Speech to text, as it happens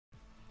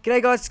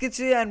G'day guys, Skits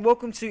here and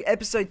welcome to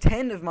episode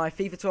 10 of my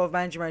FIFA 12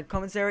 Manager Mode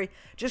commentary.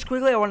 Just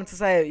quickly, I wanted to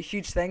say a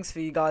huge thanks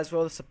for you guys for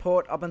all the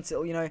support up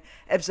until,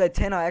 episode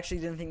 10. I actually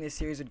didn't think this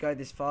series would go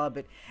this far,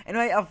 but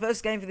anyway, our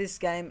first game for this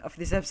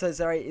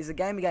episode, is a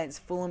game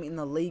against Fulham in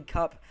the League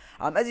Cup.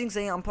 As you can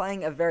see, I'm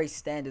playing a very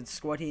standard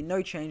squad here,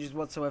 no changes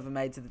whatsoever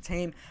made to the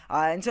team.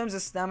 In terms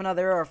of stamina,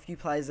 there are a few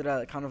players that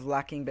are kind of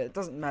lacking, but it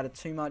doesn't matter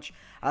too much.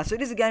 So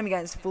it is a game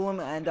against Fulham,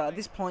 and at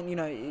this point,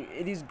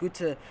 it is good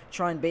to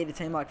try and beat a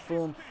team like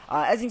Fulham.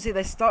 As you can see,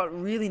 they start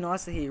really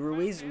nicely here.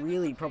 Ruiz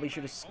really probably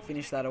should have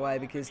finished that away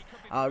because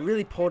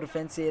really poor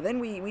defense here. Then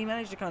we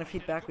managed to kind of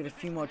hit back with a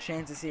few more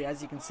chances here,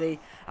 as you can see.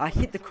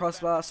 Hit the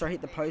crossbar, sorry,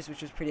 hit the post,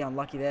 which was pretty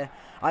unlucky there.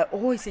 I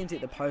always seem to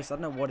hit the post, I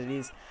don't know what it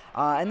is.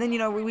 And then,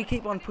 we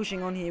keep on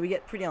pushing on here. We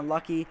get pretty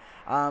unlucky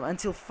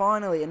until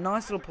finally a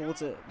nice little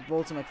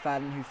ball to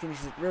McFadden, who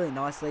finishes it really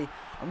nicely.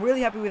 I'm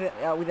really happy with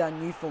our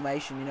new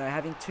formation.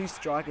 Having two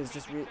strikers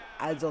just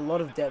adds a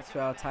lot of depth to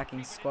our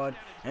attacking squad.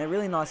 And a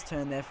really nice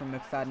turn there from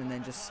McFadden, and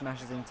then just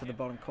smashes into the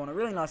bottom corner.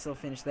 Really nice little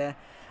finish there.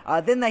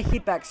 Then they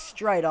hit back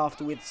straight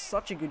after with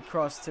such a good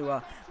cross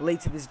to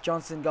lead to this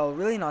Johnson goal.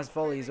 Really nice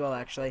volley as well,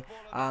 actually.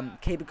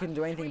 Keeper couldn't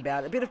do anything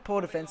about it. A bit of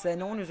poor defense there.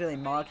 No one was really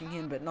marking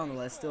him, but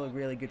nonetheless, still a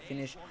really good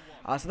finish.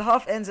 So the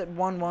half ends at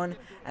 1-1,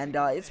 and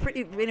it's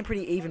been a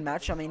pretty even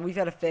match. I mean, we've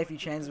had a fair few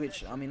chances,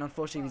 which,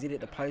 unfortunately, we did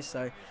hit the post.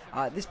 So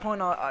at this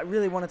point, I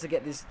really wanted to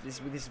get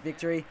this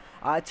victory.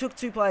 I took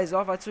two players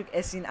off. I took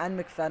Essien and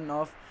McFadden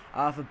off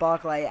for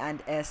Barclay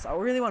and S. I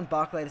really want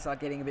Barclay to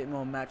start getting a bit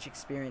more match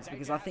experience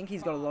because I think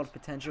he's got a lot of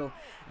potential.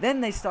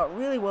 Then they start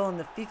really well in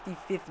the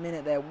 55th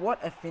minute there.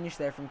 What a finish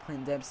there from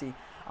Clint Dempsey.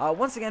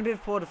 Once again, a bit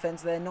of poor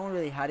defense there. No one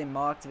really had him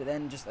marked, but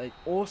then just an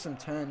awesome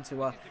turn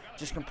to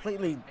just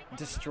completely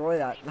destroy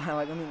that.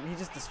 He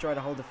just destroyed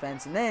a whole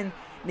defense. And then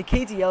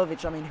Nikita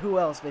Jelavic, who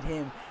else but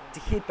him, to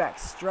hit back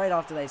straight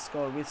after they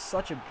scored with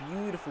such a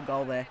beautiful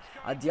goal there.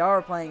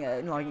 Diarra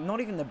playing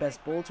not even the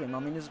best ball to him.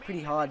 It was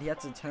pretty hard. He had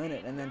to turn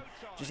it and then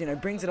just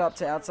brings it up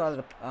to outside of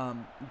the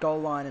goal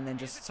line, and then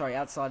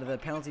outside of the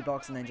penalty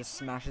box, and then just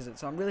smashes it.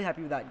 So I'm really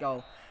happy with that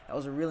goal. That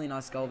was a really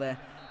nice goal there.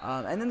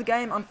 And then the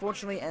game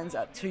unfortunately ends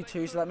at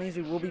 2-2, so that means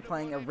we will be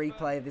playing a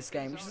replay of this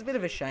game, which is a bit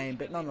of a shame,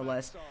 but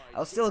nonetheless, it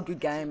was still a good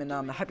game, and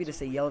I'm happy to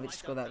see Jelavic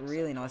score that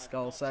really nice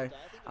goal. So,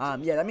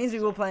 yeah, that means we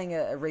will be playing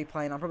a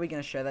replay, and I'm probably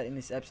going to show that in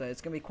this episode.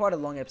 It's going to be quite a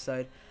long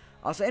episode.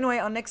 So anyway,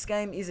 our next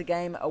game is a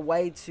game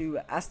away to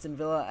Aston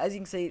Villa. As you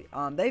can see,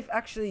 they've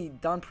actually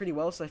done pretty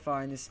well so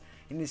far in this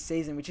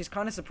season, which is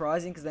kind of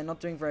surprising because they're not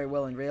doing very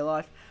well in real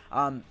life.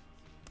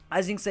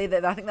 As you can see,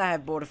 I think they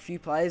have bought a few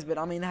players, but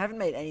they haven't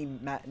made any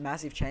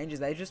massive changes.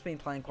 They've just been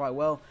playing quite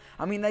well.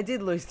 They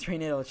did lose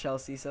 3-0 to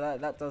Chelsea, so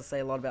that does say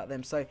a lot about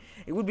them. So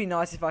it would be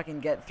nice if I can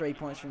get 3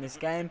 points from this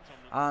game.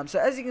 So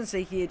as you can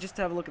see here, just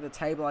to have a look at the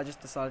table, I just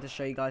decided to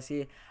show you guys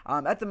here.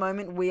 At the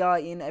moment, we are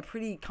in a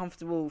pretty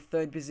comfortable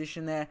third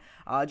position there,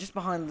 just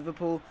behind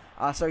Liverpool.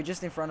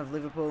 Just in front of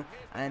Liverpool.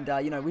 And,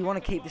 we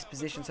want to keep this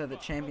position so that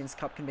Champions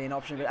Cup can be an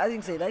option. But as you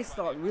can see, they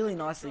start really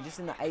nicely just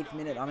in the 8th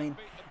minute.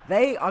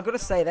 I've got to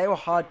say, they were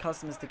hard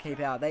customers to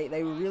keep out.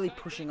 They were really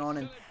pushing on,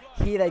 and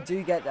here they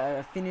do get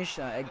a finish,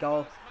 a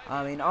goal.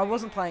 I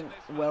wasn't playing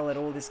well at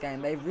all this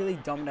game. They've really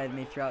dominated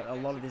me throughout a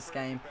lot of this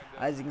game.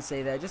 As you can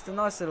see there, just a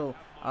nice little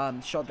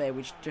shot there,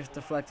 which just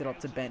deflected up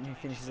to Benton, who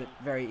finishes it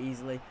very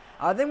easily.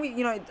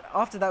 Then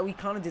after that, we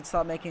kind of did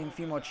start making a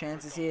few more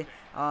chances here.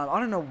 I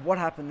don't know what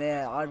happened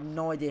there. I have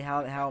no idea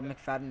how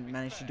McFadden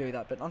managed to do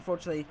that, but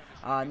unfortunately,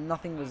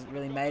 nothing was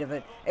really made of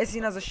it.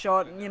 Essien has a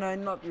shot,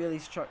 not really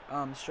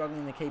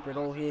struggling the keeper at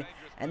all here.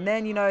 And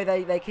then,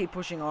 they keep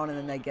pushing on, and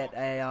then they get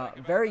a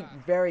very,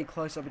 very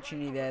close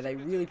opportunity there. They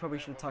really probably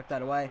should have tucked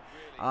that away.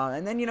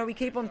 And then, we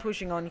keep on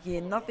pushing on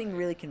here. Nothing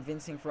really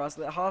convincing for us.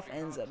 The half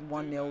ends at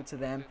 1-0 to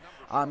them.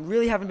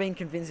 Really haven't been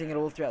convincing at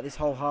all throughout this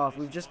whole half.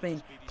 We've just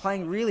been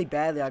playing really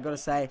badly, I got to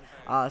say.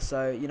 At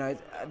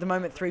the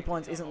moment, 3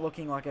 points isn't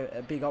looking like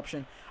a big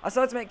option. I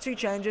started to make two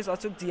changes. I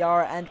took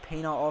Diarra and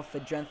Pina off for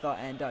Drentha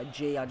and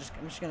G. I'm just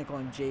going to call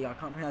him G. I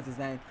can't pronounce his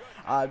name.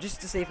 Just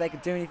to see if they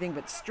could do anything,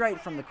 but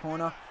straight from the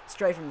corner,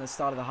 straight from the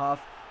start of the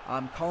half.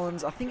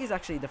 Collins, I think he's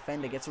actually a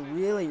defender, gets a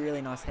really,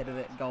 really nice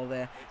header goal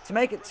there to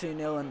make it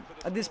 2-0. And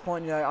at this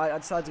point, I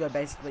decided to go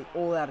basically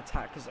all out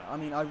attack because,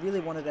 I really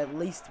wanted at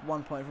least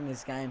 1 point from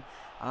this game.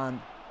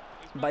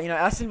 But,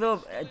 Aston Villa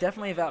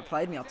definitely have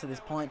outplayed me up to this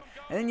point.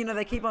 And then,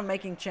 they keep on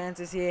making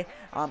chances here.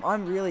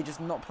 I'm really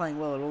just not playing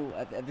well at all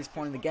at this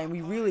point in the game.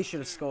 We really should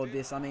have scored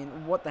this.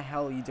 What the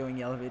hell are you doing,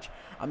 Jelavic?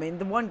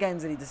 The one game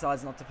that he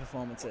decides not to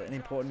perform, it's an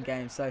important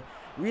game. So,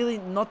 really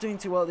not doing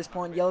too well at this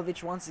point.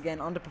 Jelavic, once again,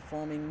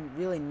 underperforming.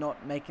 Really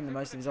not making the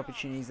most of his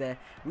opportunities there.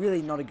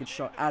 Really not a good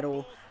shot at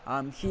all.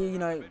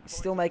 Here,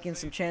 still making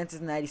some chances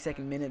in the 82nd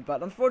minute,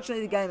 but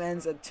unfortunately the game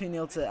ends at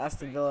 2-0 to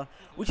Aston Villa,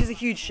 which is a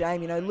huge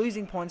shame.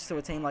 Losing points to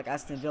a team like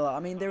Aston Villa.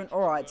 They're an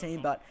alright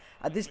team, but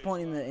at this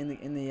point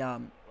in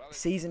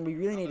season, we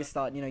really need to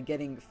start,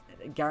 getting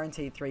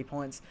guaranteed 3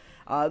 points.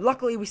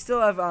 Luckily, we still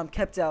have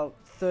kept our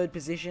third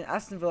position.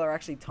 Aston Villa are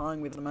actually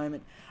tying with at the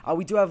moment.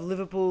 We do have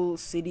Liverpool,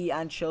 City,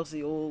 and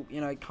Chelsea all,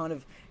 kind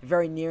of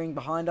very nearing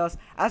behind us.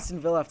 Aston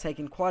Villa have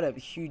taken quite a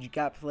huge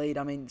gap lead.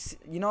 I mean,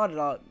 United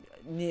are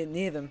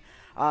near them.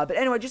 But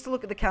anyway, just to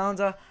look at the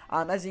calendar,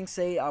 as you can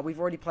see, we've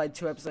already played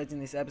 2 games in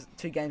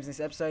this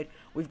episode.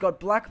 We've got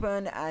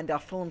Blackburn and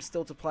Fulham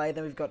still to play.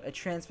 Then we've got a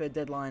transfer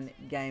deadline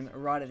game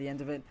right at the end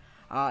of it.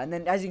 And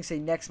then, as you can see,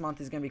 next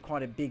month is going to be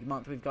quite a big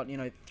month. We've got,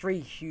 3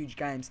 huge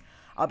games.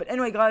 But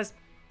anyway, guys,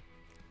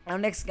 our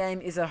next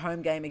game is a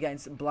home game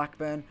against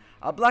Blackburn.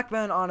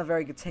 Blackburn aren't a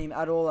very good team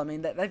at all. I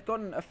mean, they've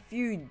gotten a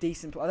few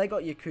decent players. They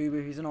got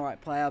Yakubu, who's an alright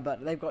player,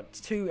 but they've got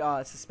 2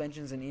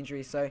 suspensions and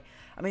injuries. So,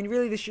 I mean,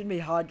 really, this shouldn't be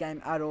a hard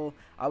game at all.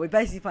 We're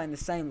basically playing the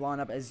same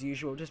lineup as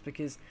usual, just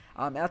because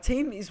our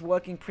team is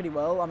working pretty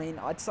well. I mean,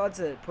 I decided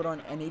to put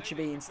on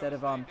Anichebe instead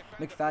of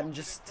McFadden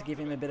just to give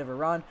him a bit of a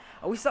run.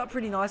 We start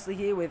pretty nicely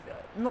here with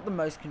not the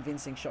most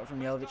convincing shot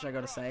from Jelavic, I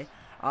got to say.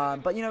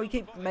 But we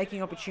keep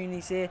making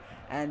opportunities here,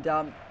 and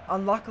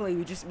unluckily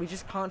we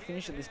just can't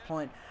finish at this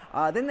point.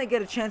 Then they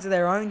get a chance of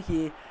their own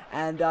here,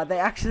 and they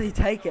actually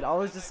take it. I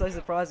was just so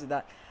surprised with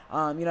that.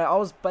 I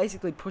was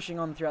basically pushing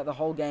on throughout the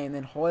whole game, and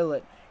then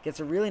Hoylett gets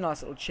a really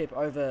nice little chip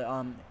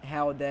over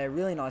Howard there.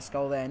 Really nice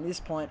goal there. And at this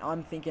point,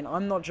 I'm thinking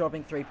I'm not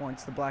dropping 3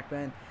 points to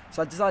Blackburn,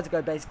 so I decided to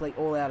go basically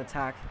all-out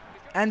attack.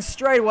 And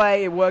straight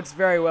away, it works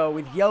very well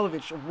with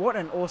Jelavic. What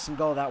an awesome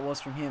goal that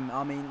was from him.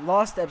 I mean,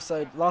 last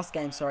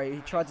game,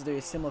 he tried to do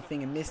a similar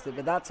thing and missed it,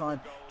 but that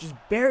time just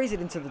buries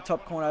it into the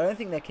top corner. I don't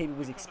think their keeper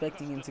was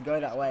expecting him to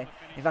go that way.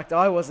 In fact,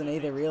 I wasn't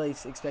either really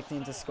expecting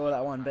him to score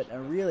that one, but a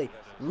really,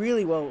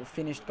 really well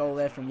finished goal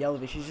there from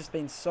Jelavic. He's just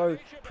been so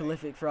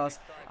prolific for us.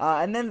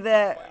 And then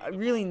there,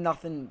 really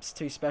nothing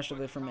too special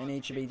there from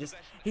Anichebe.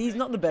 He's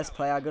not the best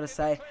player, I gotta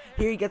say.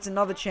 Here he gets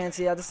another chance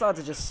here. I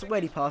decided to just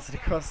sweaty pass it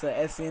across the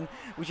Essien,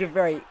 which is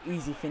a very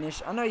easy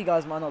finish. I know you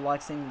guys might not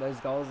like seeing those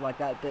goals like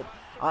that, but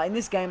in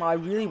this game, I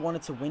really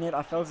wanted to win it.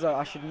 I felt as though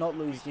I should not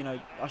lose,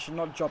 I should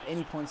not drop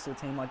any points to a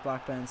team like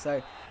Blackburn.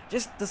 So,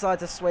 just decided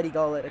to sweaty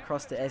goal it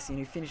across to Essien,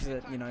 who finishes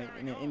it, in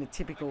a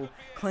typical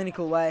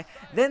clinical way.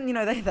 Then,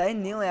 they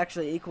nearly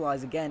actually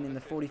equalise again in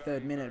the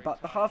 43rd minute,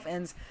 but the half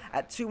ends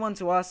at 2-1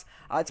 to us.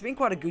 It's been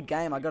quite a good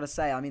game, I gotta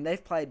say. I mean,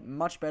 they've played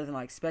much better than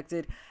I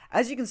expected.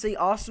 As you can see,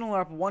 Arsenal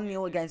are up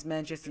 1-0 against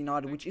Manchester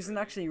United, which isn't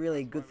actually really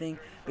a good thing,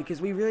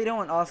 because we really don't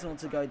want Arsenal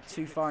to go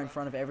too far in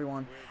front of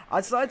everyone. I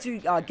decided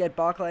to get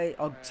Barkley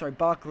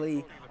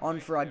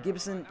on for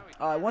Gibson.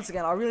 Once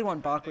again, I really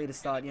want Barkley to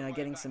start,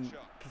 getting some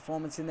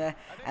performance in there,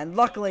 and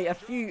luckily a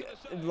few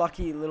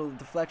lucky little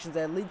deflections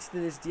there leads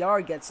to this.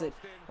 Diarra gets it.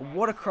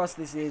 What a cross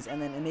this is,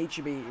 and then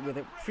Anichebe with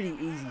a pretty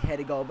easy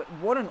header goal. But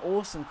what an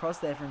awesome cross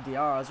there from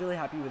Diarra. I was really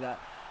happy with that.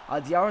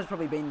 Diarra's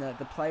probably been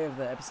the player of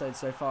the episode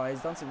so far.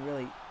 He's done some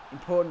really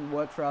important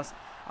work for us.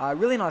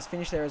 Really nice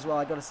finish there as well,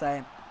 I got to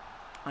say.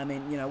 I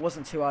mean, it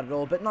wasn't too hard at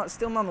all, but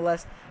still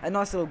nonetheless, a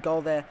nice little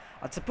goal there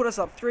to put us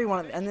up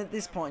 3-1. And at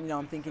this point,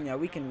 I'm thinking,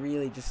 we can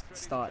really just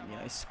start,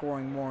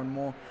 scoring more and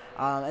more.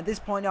 At this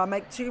point, I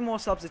make 2 more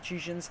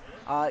substitutions.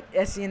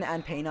 Essien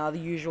and Pina, the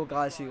usual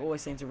guys who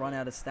always seem to run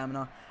out of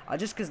stamina,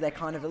 just because they're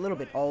kind of a little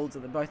bit old.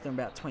 They're both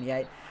about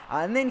 28.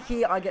 And then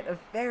here, I get a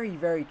very,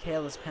 very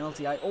careless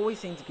penalty. I always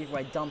seem to give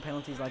away dumb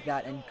penalties like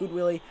that, and Good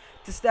Willie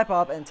to step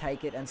up and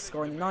take it and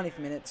score in the 90th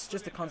minute. It's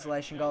just a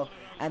consolation goal,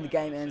 and the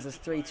game ends as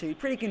 3-2.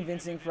 Pretty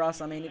convincing for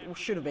us. I mean, it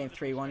should have been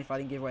 3-1 if I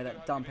didn't give away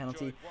that dumb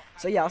penalty.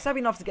 So yeah, I was happy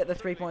enough to get the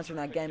 3 points from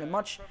that game, and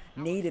much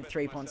needed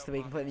 3 points, to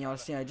be completely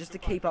honest, just to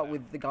keep up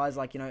with the guys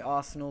like,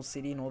 Arsenal,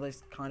 City, and all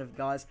those kind of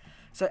guys.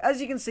 So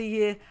as you can see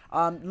here,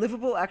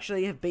 Liverpool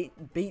actually have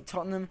beat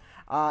Tottenham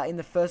in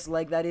the first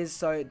leg, that is.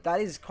 So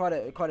that is quite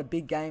a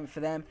big game for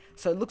them.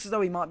 So it looks as though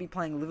we might be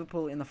playing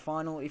Liverpool in the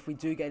final if we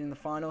do get in the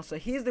final. So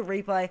here's the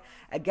replay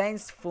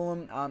against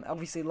Fulham.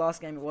 Obviously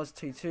last game it was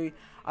 2-2.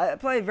 I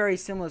play a very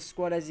similar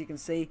squad, as you can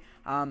see.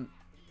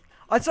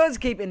 I decided to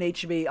keep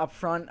Anichebe up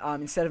front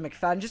instead of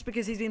McFadden, just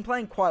because he's been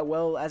playing quite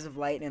well as of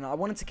late, and I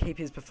wanted to keep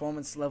his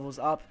performance levels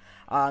up.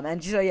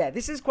 And so yeah,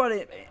 this is quite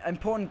an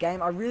important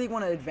game. I really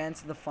want to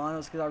advance to the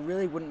finals, because I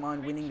really wouldn't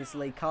mind winning this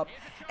League Cup.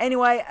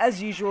 Anyway,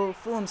 as usual,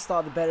 Fulham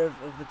start the better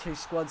of the 2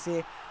 squads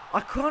here. I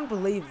can't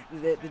believe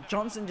that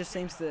Johnson just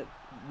seems to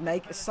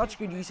make such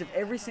good use of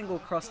every single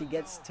cross he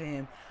gets to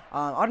him.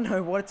 I don't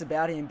know what it's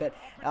about him, but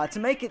to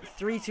make it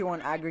 3-2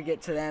 on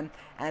aggregate to them,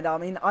 and I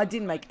mean, I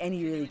didn't make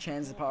any really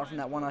chances apart from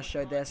that one I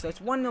showed there. So it's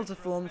 1-0 to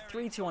Fulham,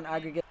 3-2 on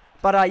aggregate.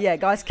 But yeah,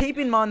 guys, keep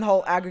in mind the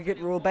whole aggregate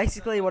rule.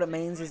 Basically, what it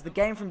means is the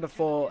game from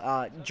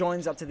before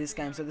joins up to this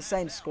game, so the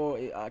same score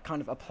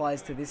kind of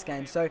applies to this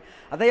game. So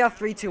they are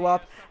 3-2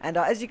 up, and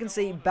as you can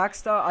see,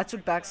 Baxter, I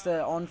took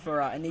Baxter on for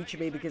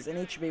Anichebe, because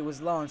Anichebe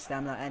was low on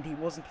stamina and he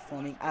wasn't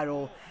performing at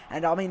all.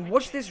 And I mean,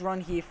 watch this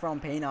run here from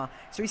Pina.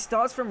 So he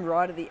starts from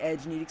right at the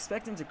edge, and you'd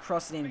expect him to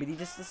cross it in, but he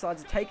just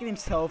decides to take it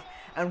himself,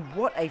 and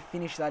what a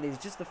finish that is.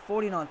 Just the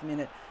 49th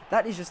minute.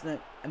 That is just an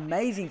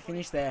amazing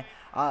finish there.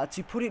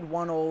 to put it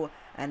 1-1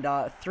 and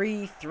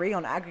 3-3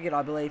 on aggregate,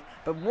 I believe.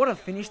 But what a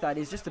finish that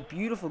is, just a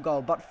beautiful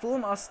goal. But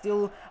Fulham are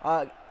still,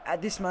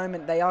 at this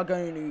moment, they are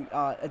going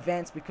to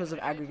advance because of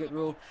aggregate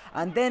rule.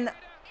 And then,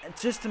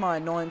 just to my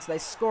annoyance, they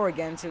score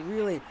again to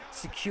really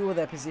secure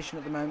their position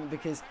at the moment,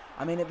 because,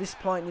 I mean, at this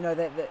point, you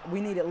know,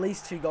 we need at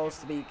least 2 goals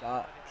to be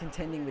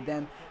contending with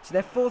them. So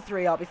they're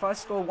 4-3 up. If I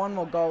score 1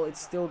 more goal,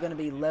 it's still going to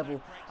be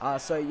level.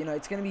 So, you know,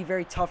 it's going to be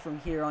very tough from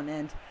here on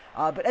end.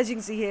 But as you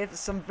can see here,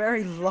 some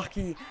very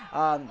lucky,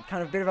 kind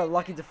of bit of a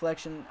lucky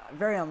deflection,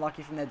 very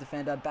unlucky from their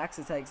defender.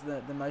 Baxter takes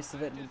the most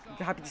of it.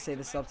 Happy to see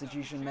the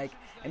substitution make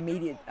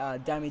immediate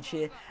damage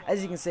here.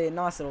 As you can see, a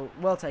nice little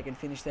well-taken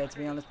finish there, to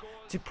be honest.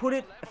 To put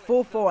it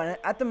 4-4, and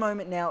at the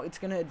moment now, it's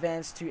going to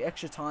advance to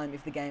extra time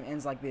if the game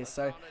ends like this.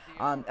 So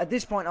at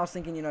this point, I was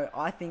thinking, you know,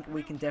 I think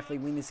we can definitely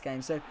win this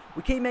game. So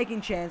we keep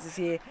making chances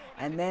here,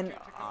 and then,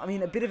 I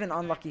mean, a bit of an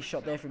unlucky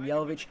shot there from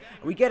Jelavic.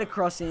 We get a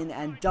cross in,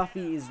 and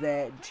Duffy is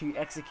there to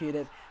execute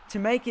it, to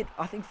make it,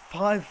 I think,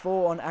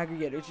 5-4 on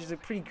aggregate, which is a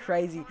pretty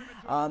crazy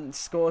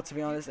score, to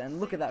be honest.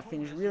 And look at that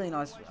finish, really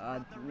nice,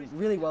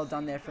 really well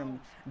done there from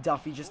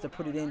Duffy just to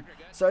put it in.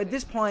 So at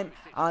this point,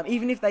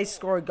 even if they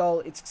score a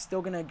goal, it's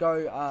still going to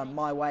go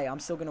my way. I'm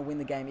still going to win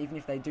the game, even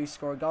if they do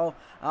score a goal.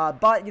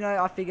 But, you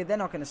know, I figured they're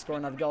not going to score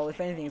another goal. If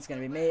anything, it's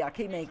going to be me. I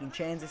keep making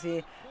chances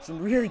here.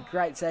 Some really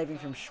great saving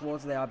from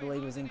Schwartz there, I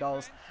believe, was in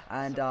goals.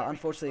 And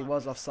unfortunately, it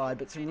was offside.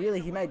 But he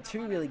made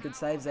 2 really good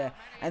saves there.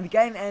 And the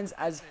game ends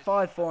as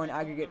 5-4 in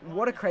aggregate.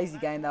 What a crazy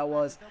game that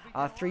was.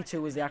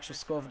 3-2 was the actual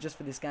score just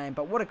for this game,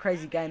 but what a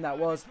crazy game that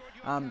was.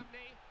 I'm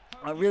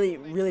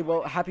really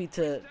happy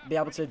to be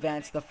able to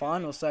advance to the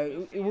final.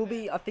 So it will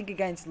be, I think,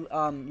 against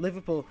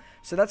Liverpool.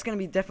 So that's going to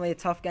be definitely a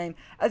tough game.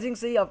 As you can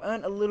see, I've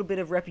earned a little bit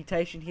of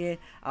reputation here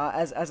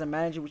as a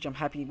manager, which I'm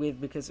happy with,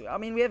 because, I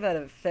mean, we have had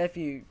a fair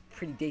few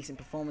pretty decent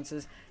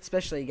performances,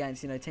 especially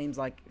against, you know, teams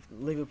like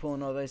Liverpool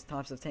and all those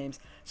types of teams.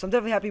 So I'm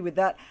definitely happy with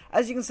that.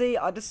 As you can see,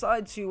 I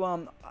decided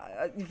to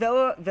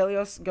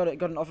Velios got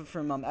an offer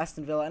from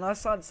Aston Villa, and I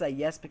decided to say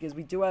yes, because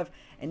we do have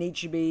an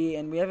Ichibi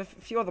and we have a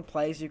few other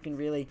players who can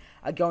really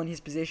go in his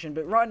position.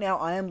 But right now,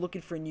 I am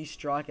looking for a new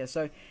striker.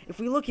 So if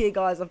we look here,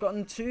 guys, I've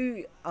gotten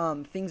 2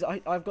 things.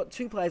 I've got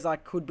 2 players I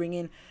could bring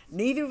in.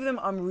 Neither of them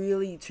I'm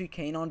really too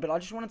keen on, but I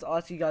just wanted to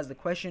ask you guys the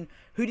question: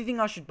 who do you think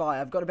I should buy?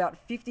 I've got about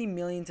 50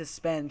 million to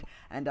spend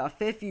and a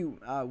fair few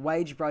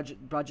wage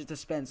budget to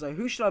spend. So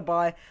who should I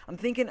buy? I'm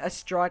thinking a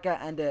striker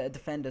and a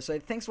defender. So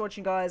thanks for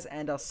watching, guys,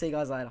 and I'll see you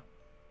guys later.